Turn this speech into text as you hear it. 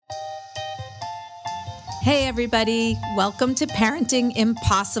Hey, everybody. Welcome to Parenting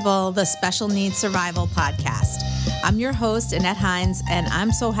Impossible, the Special Needs Survival Podcast. I'm your host, Annette Hines, and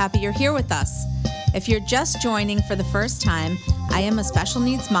I'm so happy you're here with us. If you're just joining for the first time, I am a special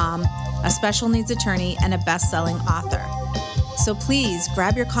needs mom, a special needs attorney, and a best-selling author. So please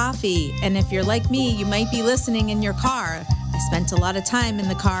grab your coffee, and if you're like me, you might be listening in your car. I spent a lot of time in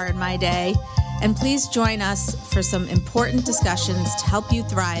the car in my day. And please join us for some important discussions to help you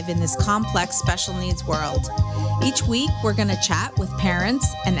thrive in this complex special needs world. Each week, we're going to chat with parents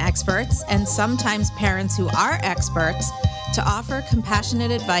and experts, and sometimes parents who are experts, to offer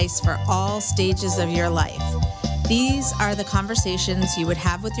compassionate advice for all stages of your life. These are the conversations you would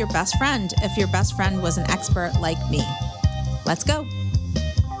have with your best friend if your best friend was an expert like me. Let's go.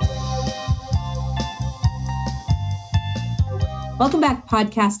 Welcome back,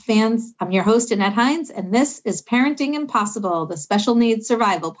 podcast fans. I'm your host, Annette Hines, and this is Parenting Impossible, the Special Needs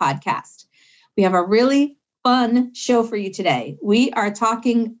Survival Podcast. We have a really fun show for you today. We are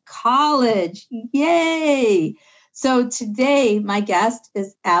talking college. Yay! So today, my guest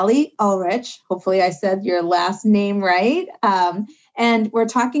is Allie Ulrich. Hopefully I said your last name right. And we're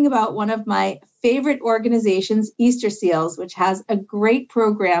talking about one of my favorite organizations, Easter Seals, which has a great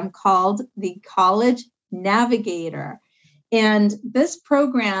program called the College Navigator. And this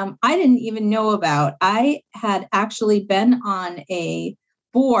program, I didn't even know about. I had actually been on a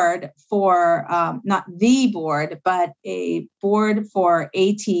board for, not the board, but a board for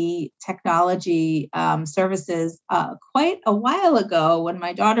AT technology services quite a while ago when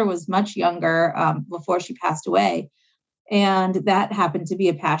my daughter was much younger, before she passed away. And that happened to be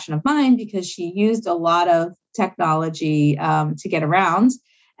a passion of mine because she used a lot of technology to get around.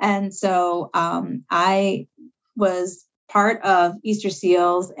 And so I was part of Easter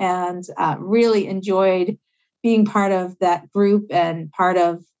Seals and really enjoyed being part of that group and part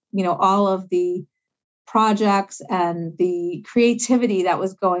of, all of the projects and the creativity that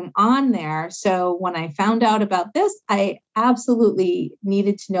was going on there. So when I found out about this, I absolutely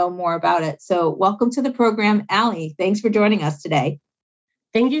needed to know more about it. So welcome to the program, Allie. Thanks for joining us today.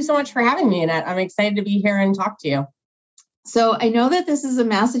 Thank you so much for having me, Annette. I'm excited to be here and talk to you. So I know that this is a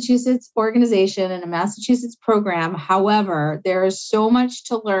Massachusetts organization and a Massachusetts program. However, there is so much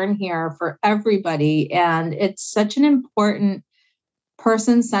to learn here for everybody. And it's such an important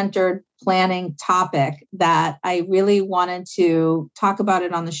person-centered planning topic that I really wanted to talk about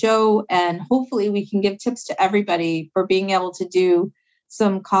it on the show. And hopefully we can give tips to everybody for being able to do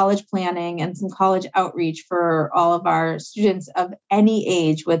some college planning and some college outreach for all of our students of any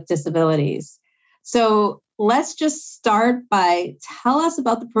age with disabilities. So let's just start by tell us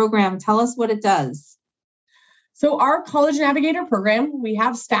about the program. Tell us what it does. So our College Navigator program, we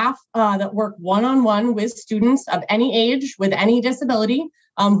have staff that work one-on-one with students of any age with any disability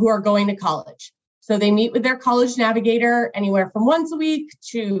who are going to college. So they meet with their College Navigator anywhere from once a week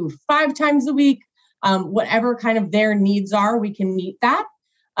to 5 times a week, whatever kind of their needs are, we can meet that.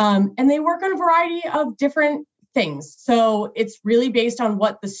 And they work on a variety of different things. So it's really based on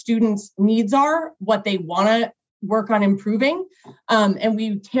what the students' needs are, what they want to work on improving, and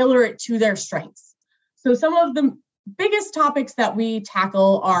we tailor it to their strengths. So some of the biggest topics that we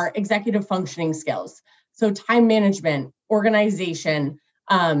tackle are executive functioning skills. So time management, organization,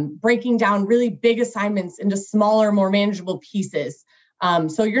 breaking down really big assignments into smaller, more manageable pieces.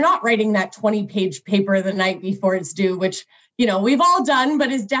 So you're not writing that 20-page paper the night before it's due, which, we've all done,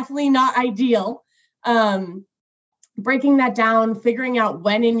 but is definitely not ideal. Breaking that down, figuring out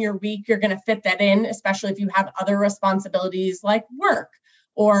when in your week you're going to fit that in, especially if you have other responsibilities like work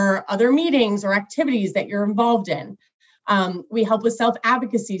or other meetings or activities that you're involved in. We help with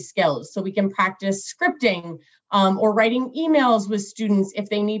self-advocacy skills so we can practice scripting or writing emails with students if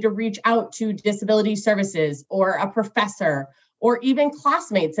they need to reach out to disability services or a professor or even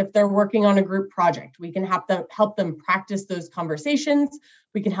classmates if they're working on a group project. We can help them practice those conversations.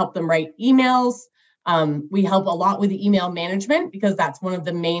 We can help them write emails. We help a lot with email management because that's one of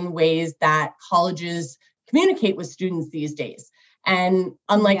the main ways that colleges communicate with students these days. And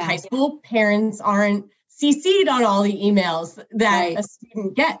unlike high school, parents aren't CC'd on all the emails that a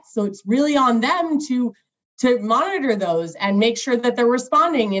student gets. So it's really on them to monitor those and make sure that they're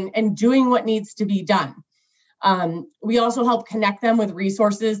responding and doing what needs to be done. We also help connect them with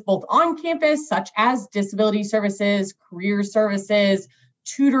resources both on campus, such as disability services, career services,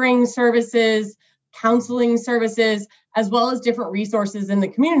 tutoring services, counseling services, as well as different resources in the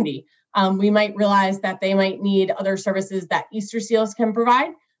community. We might realize that they might need other services that Easter Seals can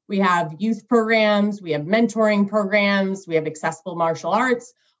provide. We have youth programs, we have mentoring programs, we have accessible martial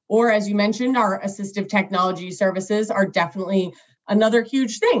arts, or as you mentioned, our assistive technology services are definitely another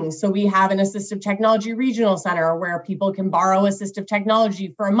huge thing. So we have an assistive technology regional center where people can borrow assistive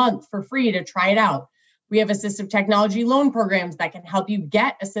technology for a month for free to try it out. We have assistive technology loan programs that can help you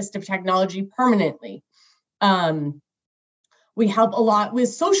get assistive technology permanently. We help a lot with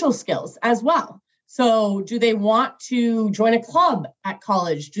social skills as well. So do they want to join a club at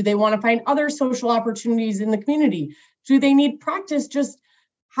college? Do they want to find other social opportunities in the community? Do they need practice? Just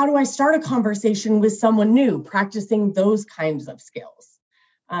how do I start a conversation with someone new? Practicing those kinds of skills.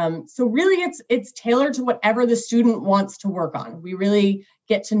 So really it's tailored to whatever the student wants to work on. We really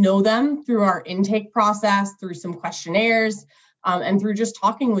get to know them through our intake process, through some questionnaires, and through just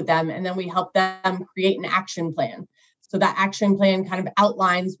talking with them. And then we help them create an action plan. So that action plan kind of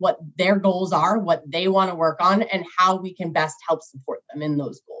outlines what their goals are, what they want to work on, and how we can best help support them in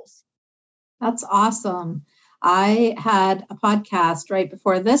those goals. That's awesome. I had a podcast right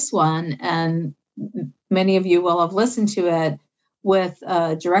before this one, and many of you will have listened to it, with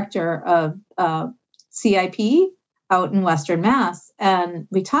a director of CIP out in Western Mass. And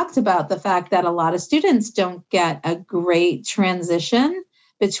we talked about the fact that a lot of students don't get a great transition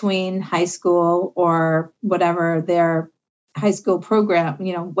between high school or whatever their high school program,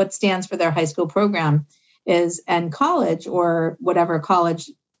 what stands for their high school program is, and college or whatever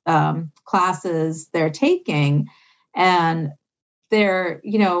college classes they're taking. And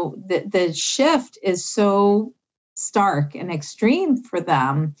the shift is so stark and extreme for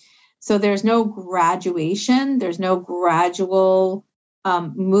them. So there's no graduation, there's no gradual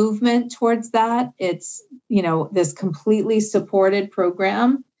movement towards that. It's, this completely supported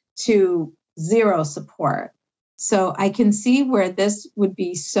program to zero support. So I can see where this would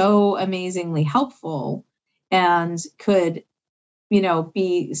be so amazingly helpful and could,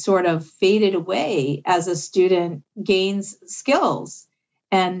 be sort of faded away as a student gains skills.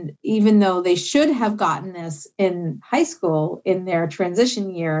 And even though they should have gotten this in high school in their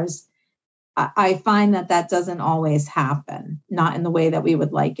transition years, I find that doesn't always happen, not in the way that we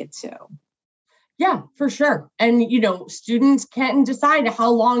would like it to. Yeah, for sure. And, students can decide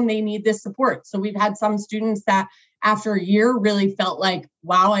how long they need this support. So we've had some students that after a year really felt like,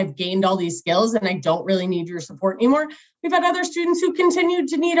 wow, I've gained all these skills and I don't really need your support anymore. We've had other students who continued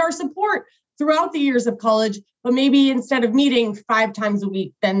to need our support throughout the years of college, but maybe instead of meeting 5 times a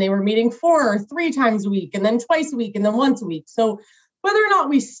week, then they were meeting 4 or 3 times a week, and then twice a week, and then once a week. So whether or not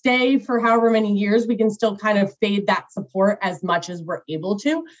we stay for however many years, we can still kind of fade that support as much as we're able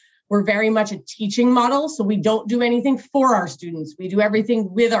to. We're very much a teaching model, so we don't do anything for our students. We do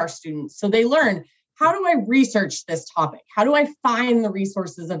everything with our students. So they learn, how do I research this topic? How do I find the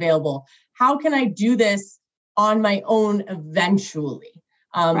resources available? How can I do this on my own eventually?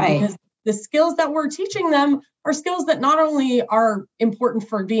 Right. Because the skills that we're teaching them are skills that not only are important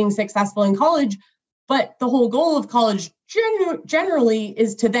for being successful in college, but the whole goal of college generally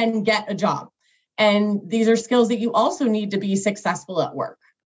is to then get a job. And these are skills that you also need to be successful at work.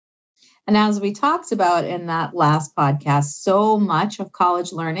 And as we talked about in that last podcast, so much of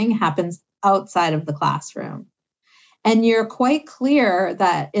college learning happens outside of the classroom. And you're quite clear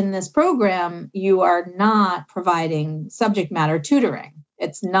that in this program, you are not providing subject matter tutoring.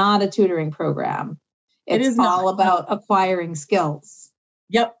 It's not a tutoring program. It's all about acquiring skills.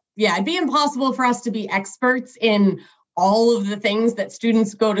 Yep. Yeah, it'd be impossible for us to be experts in all of the things that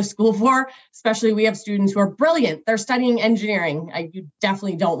students go to school for, especially we have students who are brilliant. They're studying engineering. You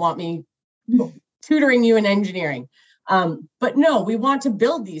definitely don't want me tutoring you in engineering. But no, we want to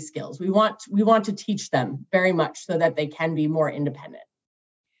build these skills. We want to teach them very much so that they can be more independent.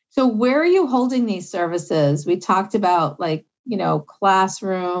 So where are you holding these services? We talked about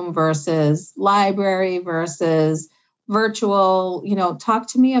classroom versus library versus virtual. Talk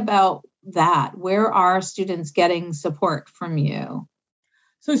to me about that. Where are students getting support from you?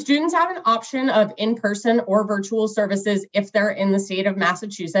 So students have an option of in-person or virtual services if they're in the state of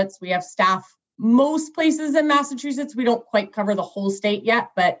Massachusetts. We have staff most places in Massachusetts. We don't quite cover the whole state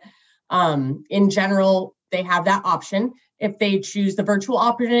yet, but in general, they have that option. If they choose the virtual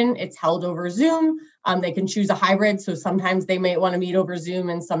option, it's held over Zoom. They can choose a hybrid. So sometimes they might want to meet over Zoom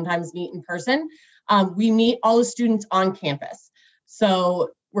and sometimes meet in person. We meet all the students on campus. So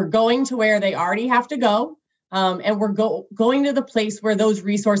we're going to where they already have to go. And we're going to the place where those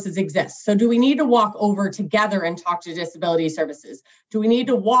resources exist. So do we need to walk over together and talk to disability services? Do we need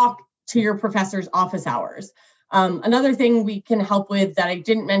to walk to your professor's office hours? Another thing we can help with that I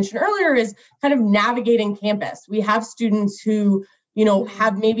didn't mention earlier is kind of navigating campus. We have students who,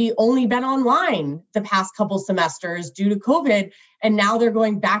 have maybe only been online the past couple semesters due to COVID, and now they're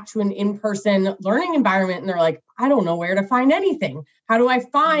going back to an in-person learning environment, and they're like, I don't know where to find anything. How do I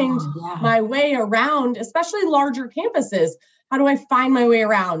find my way around, especially larger campuses? How do I find my way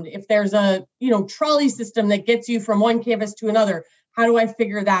around? If there's a, trolley system that gets you from one campus to another, how do I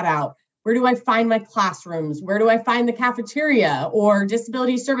figure that out? Where do I find my classrooms? Where do I find the cafeteria or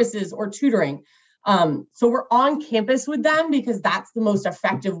disability services or tutoring? So we're on campus with them because that's the most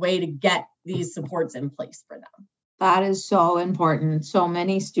effective way to get these supports in place for them. That is so important. So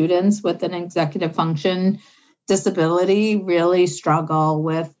many students with an executive function disability really struggle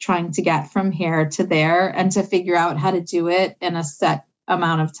with trying to get from here to there and to figure out how to do it in a set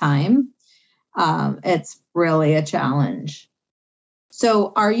amount of time. It's really a challenge.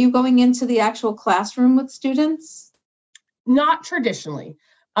 So are you going into the actual classroom with students? Not traditionally.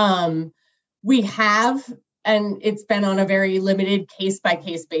 We have, and it's been on a very limited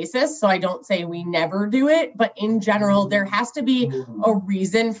case-by-case basis, so I don't say we never do it, but in general, there has to be a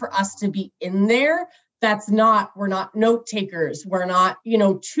reason for us to be in there. We're not note takers, we're not,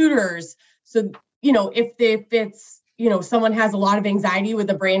 tutors. So, if it's, someone has a lot of anxiety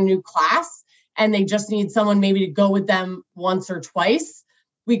with a brand new class and they just need someone maybe to go with them once or twice,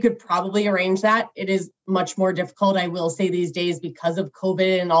 we could probably arrange that. It is much more difficult, I will say, these days because of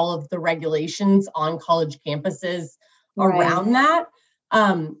COVID and all of the regulations on college campuses around that.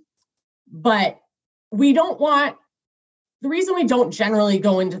 But the reason we don't generally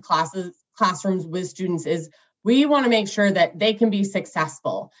go into classrooms with students is we want to make sure that they can be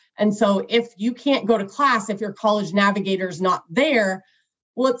successful. And so if you can't go to class, if your college navigator is not there,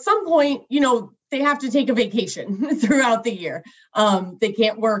 well, at some point, they have to take a vacation throughout the year. They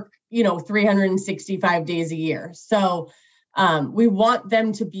can't work, 365 days a year. So we want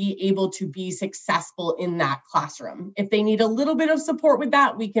them to be able to be successful in that classroom. If they need a little bit of support with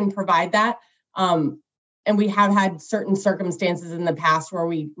that, we can provide that. And we have had certain circumstances in the past where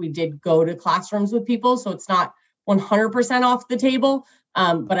we did go to classrooms with people. So it's not 100% off the table,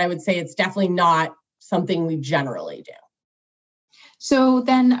 but I would say it's definitely not something we generally do. So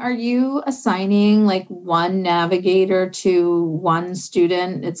then are you assigning like one navigator to one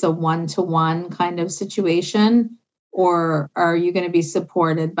student? It's a one-to-one kind of situation, or are you going to be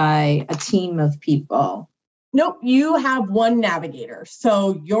supported by a team of people? Nope, you have one navigator.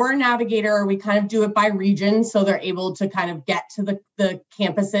 So your navigator, we kind of do it by region. So they're able to kind of get to the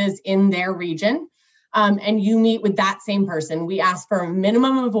campuses in their region. And you meet with that same person. We ask for a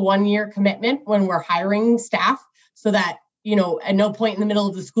minimum of a 1-year commitment when we're hiring staff so that, at no point in the middle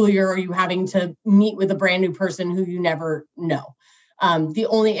of the school year are you having to meet with a brand new person who you never know. The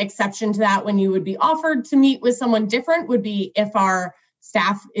only exception to that when you would be offered to meet with someone different would be if our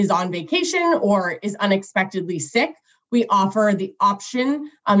staff is on vacation or is unexpectedly sick. We offer the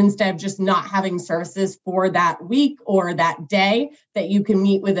option, instead of just not having services for that week or that day, that you can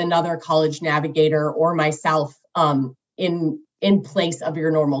meet with another college navigator or myself in place of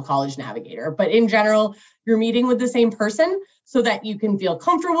your normal college navigator. But in general, you're meeting with the same person so that you can feel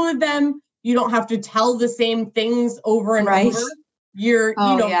comfortable with them. You don't have to tell the same things over and over.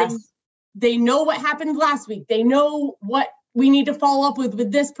 They know what happened last week. They know what we need to follow up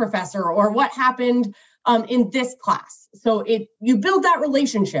with this professor or what happened in this class. So you build that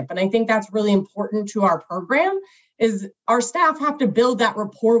relationship. And I think that's really important to our program is our staff have to build that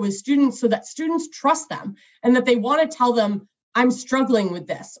rapport with students so that students trust them and that they want to tell them, I'm struggling with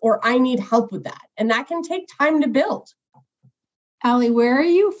this, or I need help with that. And that can take time to build. Allie, where are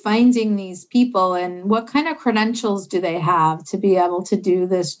you finding these people and what kind of credentials do they have to be able to do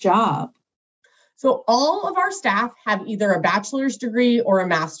this job? So all of our staff have either a bachelor's degree or a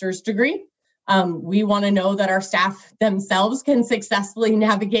master's degree. We want to know that our staff themselves can successfully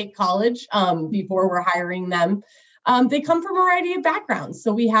navigate college before we're hiring them. They come from a variety of backgrounds.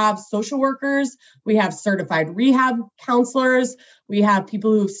 So we have social workers, we have certified rehab counselors, we have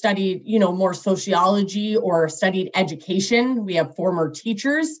people who've studied, more sociology or studied education. We have former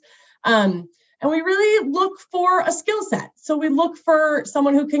teachers. And we really look for a skill set. So we look for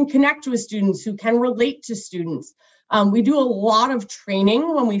someone who can connect with students, who can relate to students. We do a lot of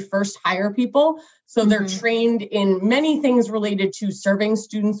training when we first hire people. So they're trained in many things related to serving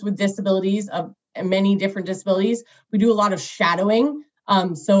students with disabilities of many different disabilities. We do a lot of shadowing.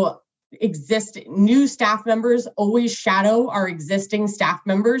 So new staff members always shadow our existing staff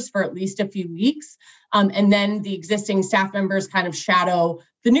members for at least a few weeks. And then the existing staff members kind of shadow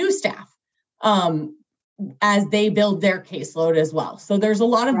the new staff as they build their caseload as well. So there's a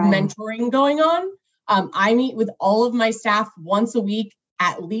lot of mentoring going on. I meet with all of my staff once a week,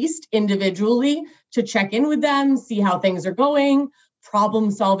 at least individually, to check in with them, see how things are going,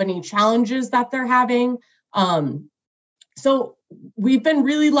 problem solve any challenges that they're having. So we've been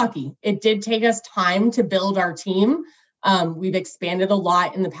really lucky. It did take us time to build our team. We've expanded a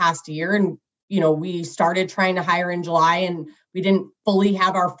lot in the past year, and we started trying to hire in July, and We didn't fully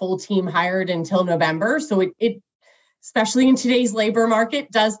have our full team hired until November. So it especially in today's labor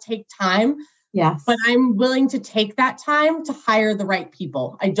market, does take time. Yes. But I'm willing to take that time to hire the right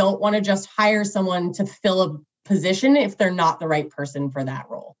people. I don't want to just hire someone to fill a position if they're not the right person for that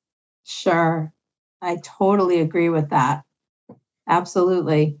role. Sure. I totally agree with that.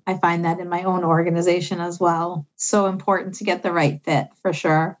 Absolutely. I find that in my own organization as well. So important to get the right fit for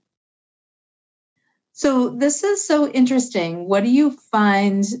sure. So this is so interesting. What do you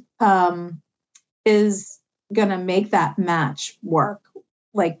find is going to make that match work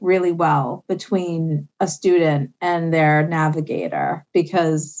like really well between a student and their navigator?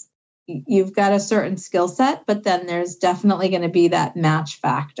 Because you've got a certain skill set, but then there's definitely going to be that match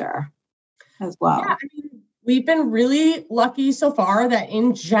factor as well. Yeah, I mean, we've been really lucky so far that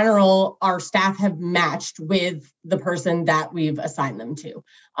in general, our staff have matched with the person that we've assigned them to.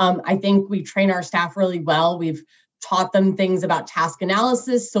 I think we train our staff really well. We've taught them things about task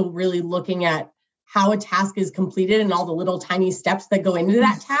analysis. So really looking at how a task is completed and all the little tiny steps that go into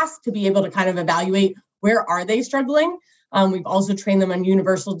that task to be able to kind of evaluate where are they struggling. We've also trained them on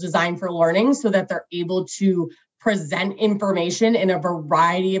universal design for learning so that they're able to present information in a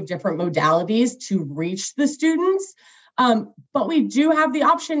variety of different modalities to reach the students. But we do have the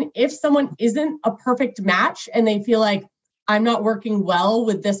option if someone isn't a perfect match and they feel like I'm not working well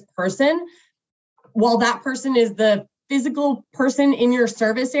with this person, while that person is the physical person in your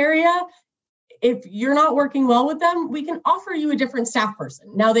service area, if you're not working well with them, we can offer you a different staff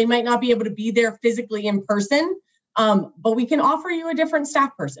person. Now, they might not be able to be there physically in person, but we can offer you a different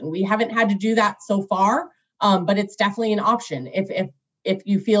staff person. We haven't had to do that so far, but it's definitely an option. If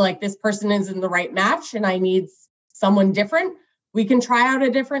you feel like this person isn't the right match and I need someone different, we can try out a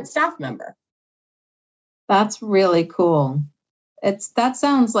different staff member. That's really cool. That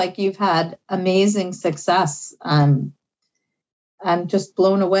sounds like you've had amazing success. I'm just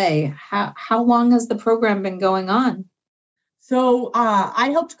blown away. How long has the program been going on? So I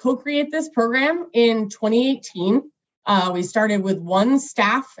helped co-create this program in 2018. We started with one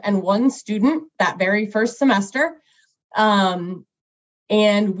staff and one student that very first semester. And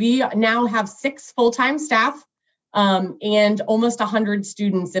we now have 6 full-time staff and almost 100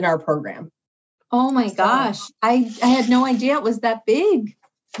 students in our program. Oh my gosh. I had no idea it was that big.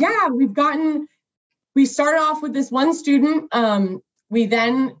 Yeah, we started off with this one student. We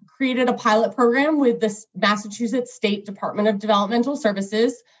then created a pilot program with the Massachusetts State Department of Developmental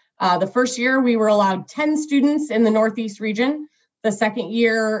Services. The first year, we were allowed 10 students in the Northeast region. The second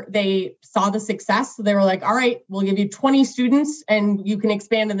year, they saw the success. So they were like, all right, we'll give you 20 students and you can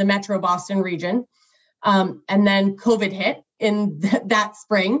expand in the Metro Boston region. And then COVID hit in that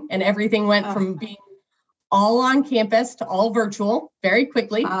spring and everything went from being all on campus to all virtual very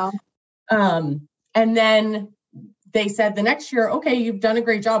quickly. Wow. And then they said the next year, okay, you've done a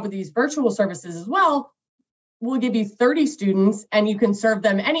great job with these virtual services as well. We'll give you 30 students and you can serve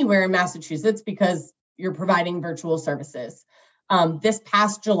them anywhere in Massachusetts because you're providing virtual services. This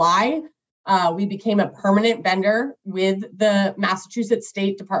past July, we became a permanent vendor with the Massachusetts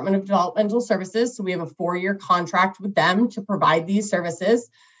State Department of Developmental Services. So we have a 4-year contract with them to provide these services.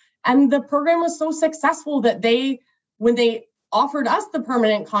 And the program was so successful that when they offered us the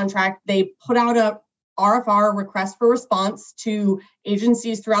permanent contract, they put out a RFR, request for response, to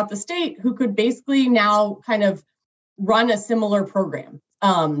agencies throughout the state who could basically now kind of run a similar program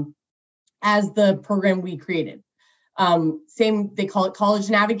as the program we created. They call it college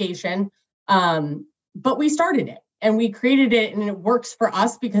navigation, but we started it and we created it and it works for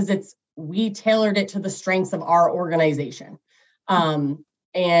us because we tailored it to the strengths of our organization.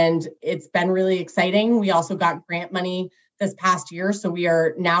 And it's been really exciting. We also got grant money this past year. So we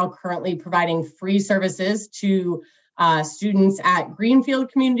are now currently providing free services to students at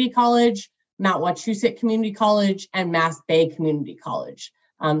Greenfield Community College, Mount Wachusett Community College, and Mass Bay Community College.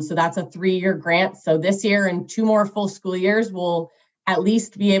 So that's a 3-year grant. So this year and 2 more full school years, we'll at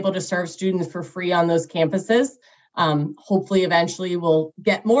least be able to serve students for free on those campuses. Hopefully, eventually we'll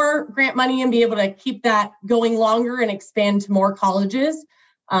get more grant money and be able to keep that going longer and expand to more colleges.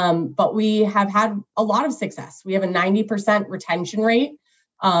 But we have had a lot of success. We have a 90% retention rate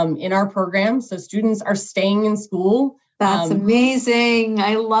in our program. So students are staying in school. That's amazing.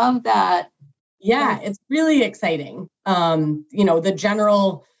 I love that. Yeah, it's really exciting. The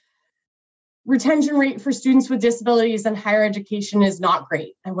general retention rate for students with disabilities in higher education is not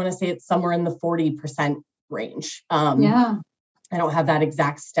great. I want to say it's somewhere in the 40% range. Yeah. I don't have that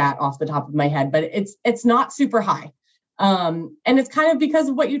exact stat off the top of my head, but it's not super high. And it's kind of because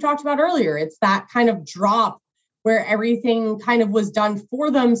of what you talked about earlier. It's that kind of drop where everything kind of was done for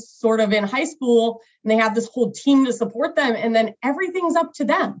them sort of in high school, and they have this whole team to support them, and then everything's up to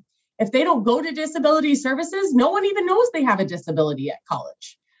them. If they don't go to disability services, no one even knows they have a disability at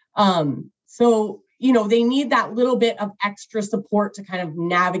college. So, they need that little bit of extra support to kind of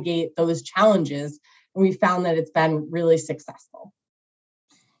navigate those challenges. And we found that it's been really successful.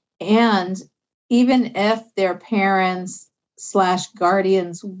 And even if their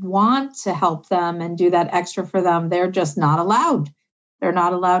parents/guardians want to help them and do that extra for them, they're just not allowed. They're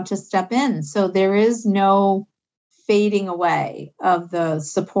not allowed to step in. So there is no fading away of the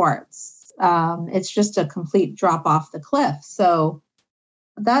supports. It's just a complete drop off the cliff. So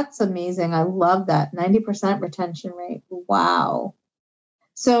that's amazing. I love that. 90% retention rate. Wow.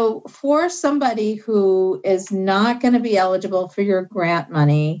 So for somebody who is not going to be eligible for your grant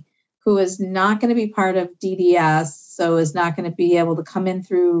money, who is not going to be part of DDS, so is not going to be able to come in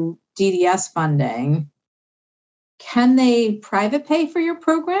through DDS funding, can they private pay for your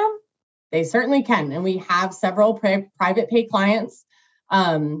program? They certainly can. And we have several private pay clients.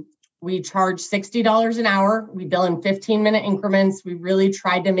 We charge $60 an hour. We bill in 15-minute increments. We really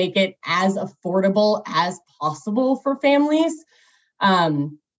tried to make it as affordable as possible for families.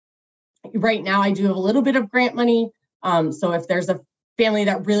 Right now, I do have a little bit of grant money. So if there's a family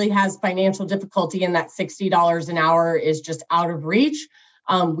that really has financial difficulty and that $60 an hour is just out of reach,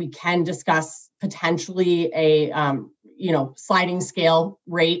 we can discuss potentially a sliding scale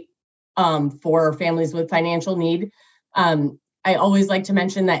rate for families with financial need. I always like to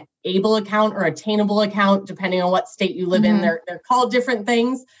mention that ABLE account or attainable account, depending on what state you live in, they're called different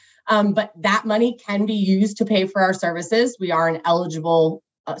things. But that money can be used to pay for our services. We are an eligible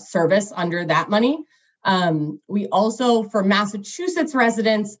service under that money. We also, for Massachusetts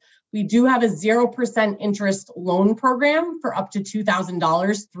residents, we do have a 0% interest loan program for up to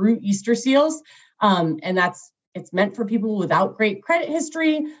 $2,000 through Easter Seals. And it's meant for people without great credit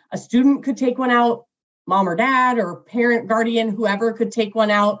history. A student could take one out, mom or dad or parent, guardian, whoever could take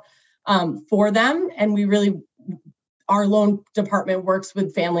one out for them. And our loan department works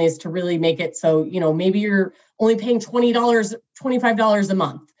with families to really make it so, maybe you're only paying $20, $25 a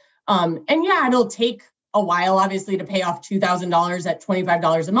month. And yeah, it'll take a while, obviously, to pay off $2,000 at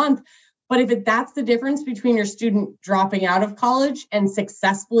 $25 a month. But if that's the difference between your student dropping out of college and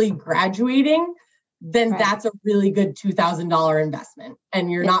successfully graduating, then that's a really good $2,000 investment.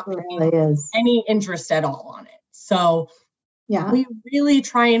 And you're not paying any interest at all on it. So we really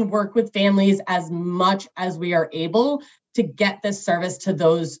try and work with families as much as we are able to get this service to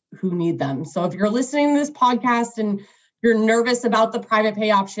those who need them. So if you're listening to this podcast and you're nervous about the private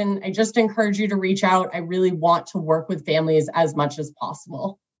pay option, I just encourage you to reach out. I really want to work with families as much as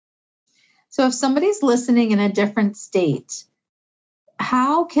possible. So if somebody's listening in a different state,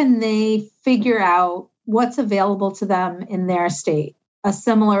 how can they figure out what's available to them in their state, a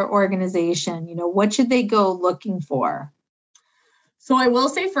similar organization? What should they go looking for? So I will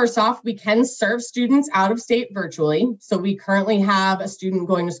say, first off, we can serve students out of state virtually. So we currently have a student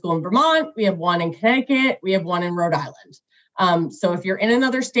going to school in Vermont. We have one in Connecticut. We have one in Rhode Island. So if you're in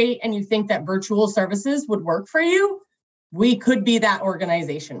another state and you think that virtual services would work for you, we could be that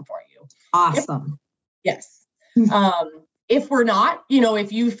organization for you. Awesome. Yes. If we're not,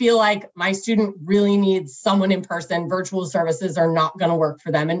 if you feel like my student really needs someone in person, virtual services are not going to work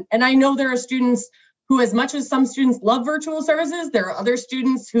for them. And I know there are students who, as much as some students love virtual services, there are other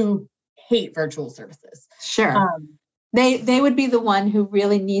students who hate virtual services. Sure. They would be the one who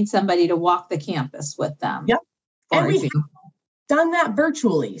really need somebody to walk the campus with them. Yep. And we have done that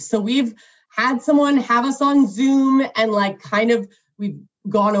virtually. So we've had someone have us on Zoom and we've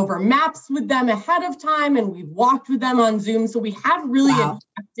gone over maps with them ahead of time and we've walked with them on Zoom. So we have really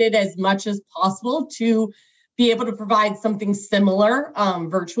adapted as much as possible to be able to provide something similar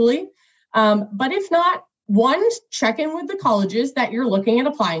virtually. But if not, one, check in with the colleges that you're looking at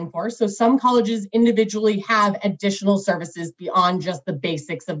applying for. So some colleges individually have additional services beyond just the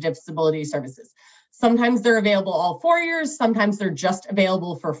basics of disability services. Sometimes they're available all 4 years. Sometimes they're just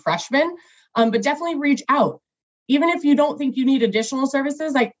available for freshmen, but definitely reach out. Even if you don't think you need additional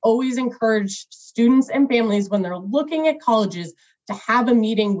services, I always encourage students and families when they're looking at colleges to have a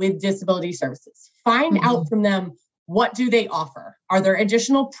meeting with disability services. Find out from them, what do they offer? Are there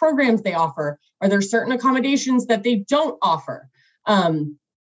additional programs they offer? Are there certain accommodations that they don't offer?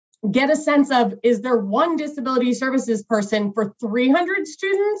 Get a sense of, is there one disability services person for 300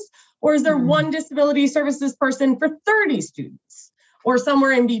 students? Or is there one disability services person for 30 students? Or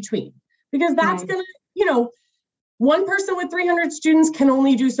somewhere in between? Because that's going to, one person with 300 students can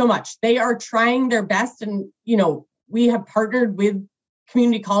only do so much. They are trying their best. And, we have partnered with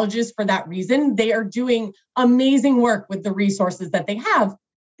community colleges for that reason. They are doing amazing work with the resources that they have.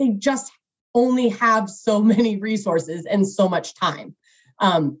 They just only have so many resources and so much time.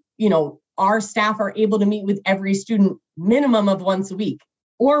 Our staff are able to meet with every student minimum of once a week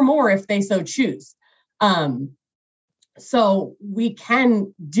or more if they so choose. So we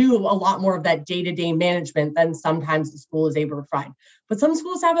can do a lot more of that day-to-day management than sometimes the school is able to provide. But some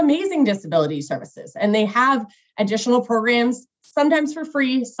schools have amazing disability services, and they have additional programs, sometimes for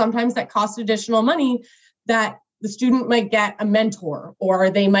free, sometimes that cost additional money, that the student might get a mentor, or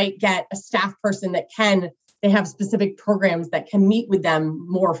they might get a staff person they have specific programs that can meet with them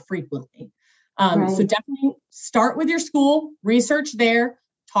more frequently. Right. So definitely start with your school, research there,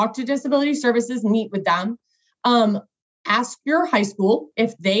 talk to disability services, meet with them. Ask your high school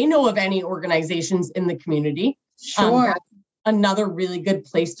if they know of any organizations in the community. Sure. That's another really good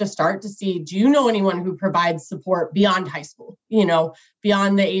place to start to see, do you know anyone who provides support beyond high school,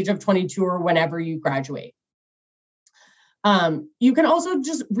 beyond the age of 22 or whenever you graduate. You can also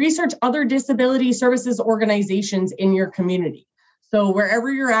just research other disability services organizations in your community. So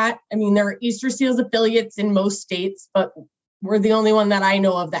wherever you're at, there are Easter Seals affiliates in most states, but we're the only one that I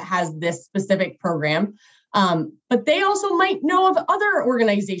know of that has this specific program. But they also might know of other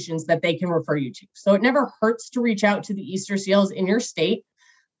organizations that they can refer you to. So it never hurts to reach out to the Easter Seals in your state.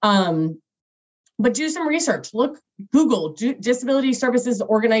 But do some research. Google disability services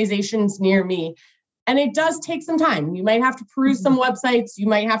organizations near me. And it does take some time. You might have to peruse some websites. You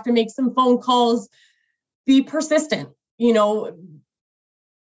might have to make some phone calls. Be persistent.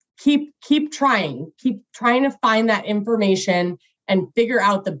 Keep trying. Keep trying to find that information and figure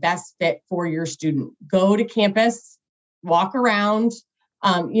out the best fit for your student. Go to campus, walk around,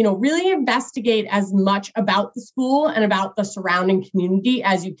 really investigate as much about the school and about the surrounding community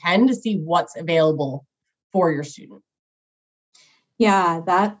as you can to see what's available for your student.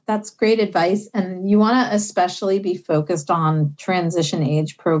 Yeah, that's great advice. And you want to especially be focused on transition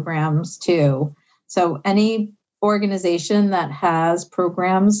age programs too. So any organization that has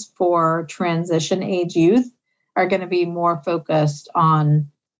programs for transition age youth are going to be more focused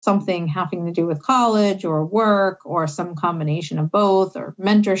on something having to do with college or work or some combination of both, or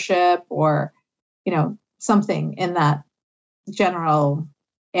mentorship, or, something in that general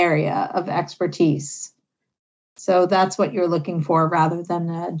area of expertise. So that's what you're looking for rather than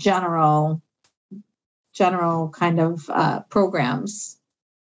a general kind of programs.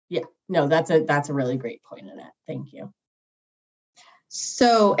 Yeah, no, that's a really great point, Annette. Thank you.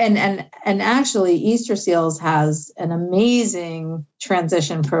 So, and actually Easter Seals has an amazing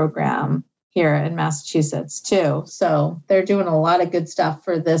transition program here in Massachusetts too. So they're doing a lot of good stuff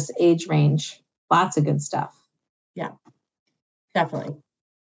for this age range. Lots of good stuff. Yeah, definitely.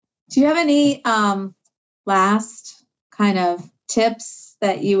 Do you have any last kind of tips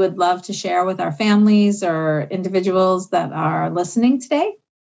that you would love to share with our families or individuals that are listening today?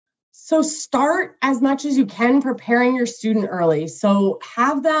 So start as much as you can preparing your student early. So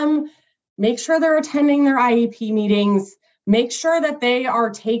have them make sure they're attending their IEP meetings, make sure that they are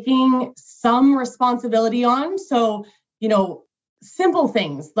taking some responsibility on. So, simple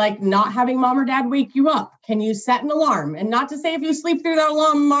things like not having mom or dad wake you up. Can you set an alarm? And not to say if you sleep through that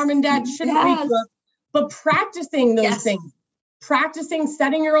alarm, mom and dad shouldn't wake you up, but practicing those things, practicing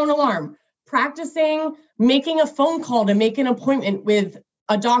setting your own alarm, practicing making a phone call to make an appointment with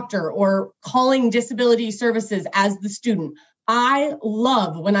a doctor or calling disability services as the student. I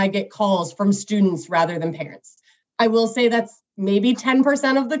love when I get calls from students rather than parents. I will say that's maybe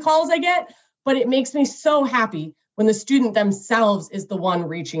 10% of the calls I get, but it makes me so happy when the student themselves is the one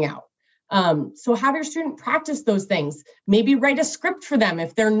reaching out. So have your student practice those things. Maybe write a script for them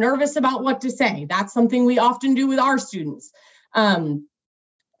if they're nervous about what to say. That's something we often do with our students.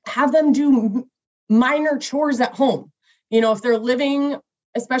 Have them do minor chores at home. If they're living,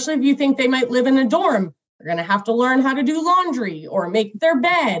 especially if you think they might live in a dorm, they're going to have to learn how to do laundry or make their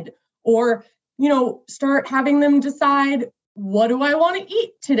bed, or, start having them decide, what do I want to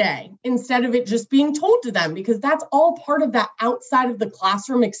eat today? Instead of it just being told to them, because that's all part of that outside of the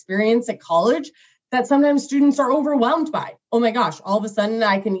classroom experience at college that sometimes students are overwhelmed by. Oh my gosh, all of a sudden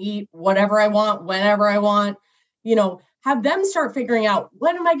I can eat whatever I want, whenever I want. Have them start figuring out,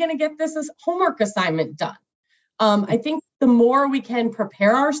 when am I going to get this as homework assignment done? I think the more we can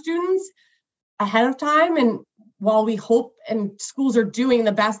prepare our students ahead of time, and while we hope and schools are doing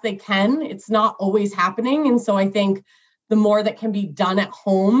the best they can, it's not always happening. And so I think the more that can be done at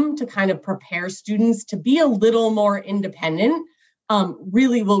home to kind of prepare students to be a little more independent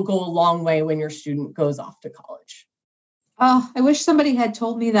really will go a long way when your student goes off to college. Oh, I wish somebody had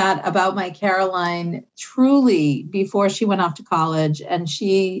told me that about my Caroline truly before she went off to college. And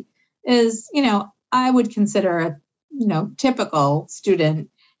she is, I would consider a, typical student,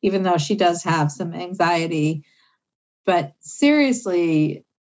 even though she does have some anxiety. But seriously,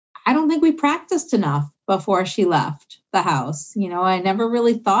 I don't think we practiced enough before she left the house. I never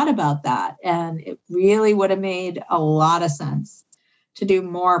really thought about that. And it really would have made a lot of sense to do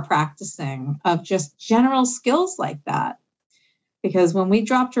more practicing of just general skills like that. Because when we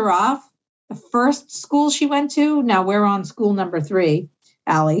dropped her off, the first school she went to, now we're on school number 3,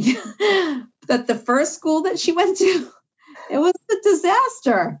 Allie, that the first school that she went to, it was a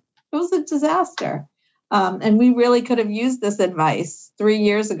disaster. It was a disaster. And we really could have used this advice 3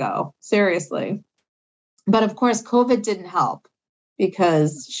 years ago, seriously. But of course, COVID didn't help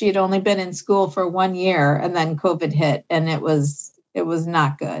because she had only been in school for 1 year and then COVID hit, and it was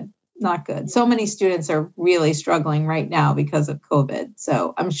not good. Not good. So many students are really struggling right now because of COVID.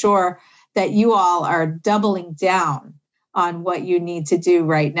 So I'm sure that you all are doubling down on what you need to do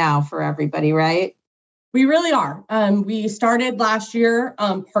right now for everybody, right? We really are. We started last year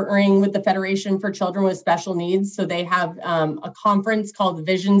partnering with the Federation for Children with Special Needs. So they have a conference called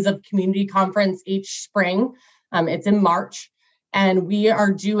Visions of Community Conference each spring. It's in March. And we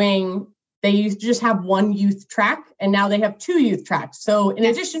are they used to just have one youth track, and now they have 2 youth tracks. So in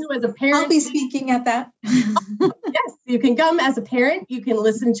addition to as a parent— I'll be speaking at that. Yes, you can come as a parent. You can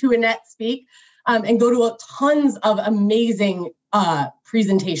listen to Annette speak and go to tons of amazing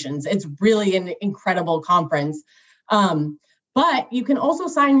presentations. It's really an incredible conference. But you can also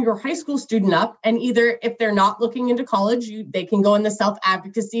sign your high school student up, and either if they're not looking into college, they can go in the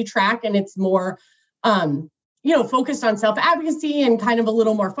self-advocacy track, and it's more focused on self-advocacy and kind of a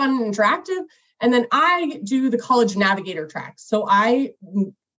little more fun and interactive. And then I do the college navigator track. So I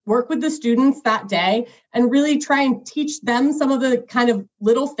work with the students that day and really try and teach them some of the kind of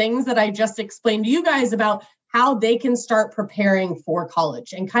little things that I just explained to you guys about how they can start preparing for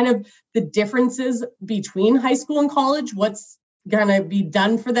college and kind of the differences between high school and college, what's going to be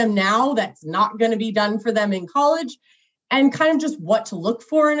done for them now that's not going to be done for them in college, and kind of just what to look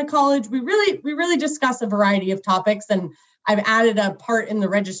for in a college. We really discuss a variety of topics, and I've added a part in the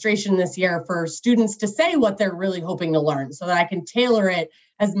registration this year for students to say what they're really hoping to learn so that I can tailor it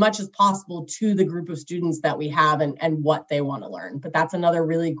as much as possible to the group of students that we have and what they want to learn. But that's another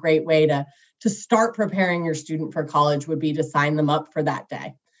really great way to start preparing your student for college, would be to sign them up for that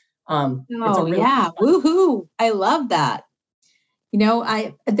day. Woohoo. I love that.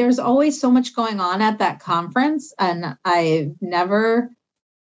 There's always so much going on at that conference, and I've never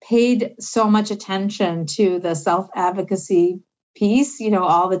paid so much attention to the self-advocacy piece,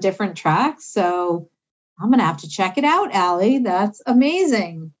 all the different tracks. So I'm going to have to check it out, Allie. That's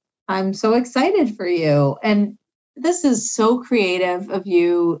amazing. I'm so excited for you. And this is so creative of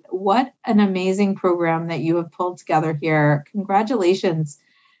you. What an amazing program that you have pulled together here. Congratulations.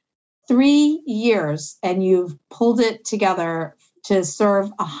 3 years, and you've pulled it together to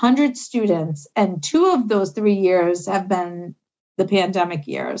serve 100 students, and 2 of those 3 years have been the pandemic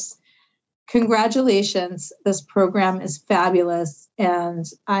years. Congratulations. This program is fabulous, and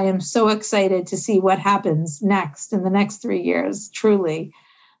I am so excited to see what happens next in the next 3 years, truly.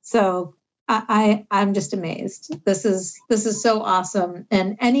 So I'm just amazed. This is so awesome.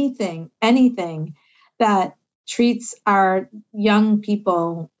 And anything that treats our young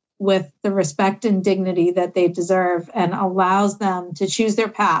people with the respect and dignity that they deserve and allows them to choose their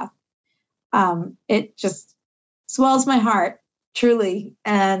path. It just swells my heart, truly.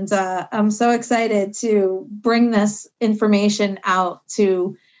 And I'm so excited to bring this information out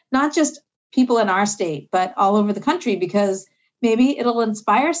to not just people in our state, but all over the country, because maybe it'll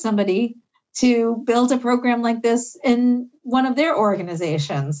inspire somebody to build a program like this in one of their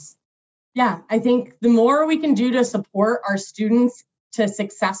organizations. Yeah, I think the more we can do to support our students to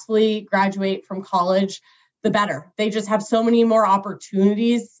successfully graduate from college, the better. They just have so many more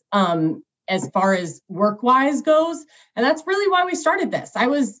opportunities as far as work-wise goes. And that's really why we started this.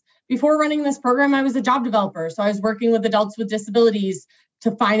 Before running this program, I was a job developer. So I was working with adults with disabilities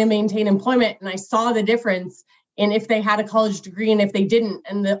to find and maintain employment. And I saw the difference in if they had a college degree and if they didn't,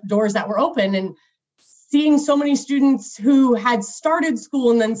 and the doors that were open, and seeing so many students who had started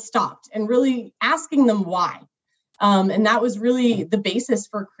school and then stopped, and really asking them why. And that was really the basis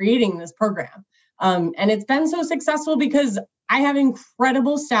for creating this program. And it's been so successful because I have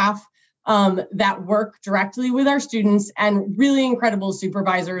incredible staff that work directly with our students, and really incredible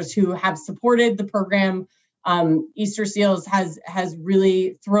supervisors who have supported the program. Easter Seals has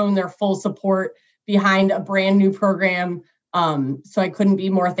really thrown their full support behind a brand new program So I couldn't be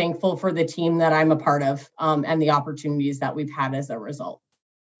more thankful for the team that I'm a part of and the opportunities that we've had as a result.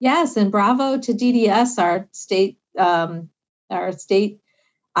 Yes, and bravo to DDS, our state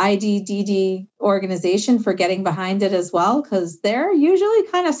IDDD organization, for getting behind it as well, because they're usually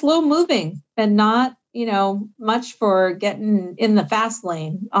kind of slow moving and not, much for getting in the fast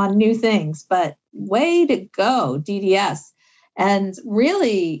lane on new things. But way to go, DDS. And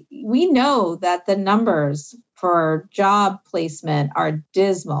really, we know that the numbers for job placement are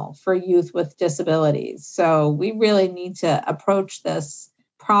dismal for youth with disabilities. So we really need to approach this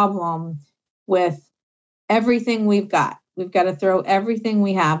problem with everything we've got. We've got to throw everything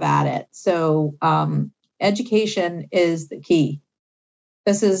we have at it. So education is the key.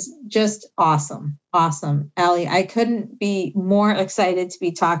 This is just awesome. Awesome. Allie, I couldn't be more excited to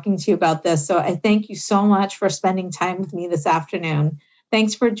be talking to you about this. So I thank you so much for spending time with me this afternoon.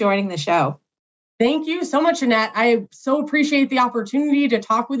 Thanks for joining the show. Thank you so much, Annette. I so appreciate the opportunity to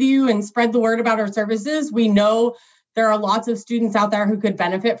talk with you and spread the word about our services. We know there are lots of students out there who could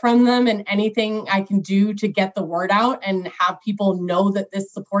benefit from them, and anything I can do to get the word out and have people know that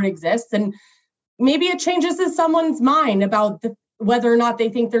this support exists. And maybe it changes someone's mind about whether or not they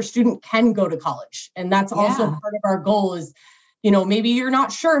think their student can go to college. And that's also part of our goal is, maybe you're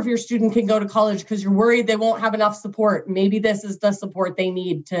not sure if your student can go to college because you're worried they won't have enough support. Maybe this is the support they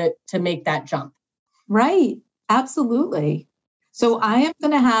need to make that jump. Right. Absolutely. So I am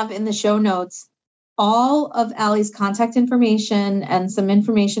going to have in the show notes all of Allie's contact information and some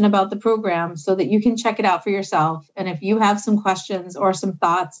information about the program so that you can check it out for yourself. And if you have some questions or some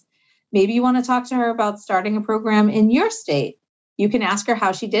thoughts, maybe you want to talk to her about starting a program in your state, you can ask her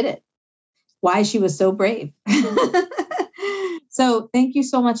how she did it, why she was so brave. So thank you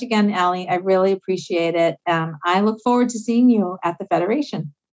so much again, Allie. I really appreciate it. I look forward to seeing you at the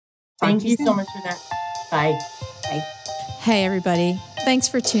Federation. Thank you so much for that. Bye. Bye. Hey, everybody. Thanks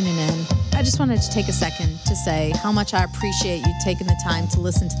for tuning in. I just wanted to take a second to say how much I appreciate you taking the time to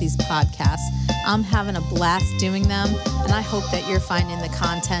listen to these podcasts. I'm having a blast doing them, and I hope that you're finding the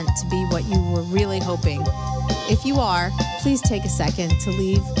content to be what you were really hoping. If you are, please take a second to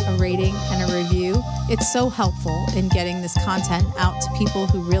leave a rating and a review. It's so helpful in getting this content out to people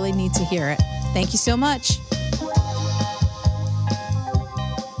who really need to hear it. Thank you so much.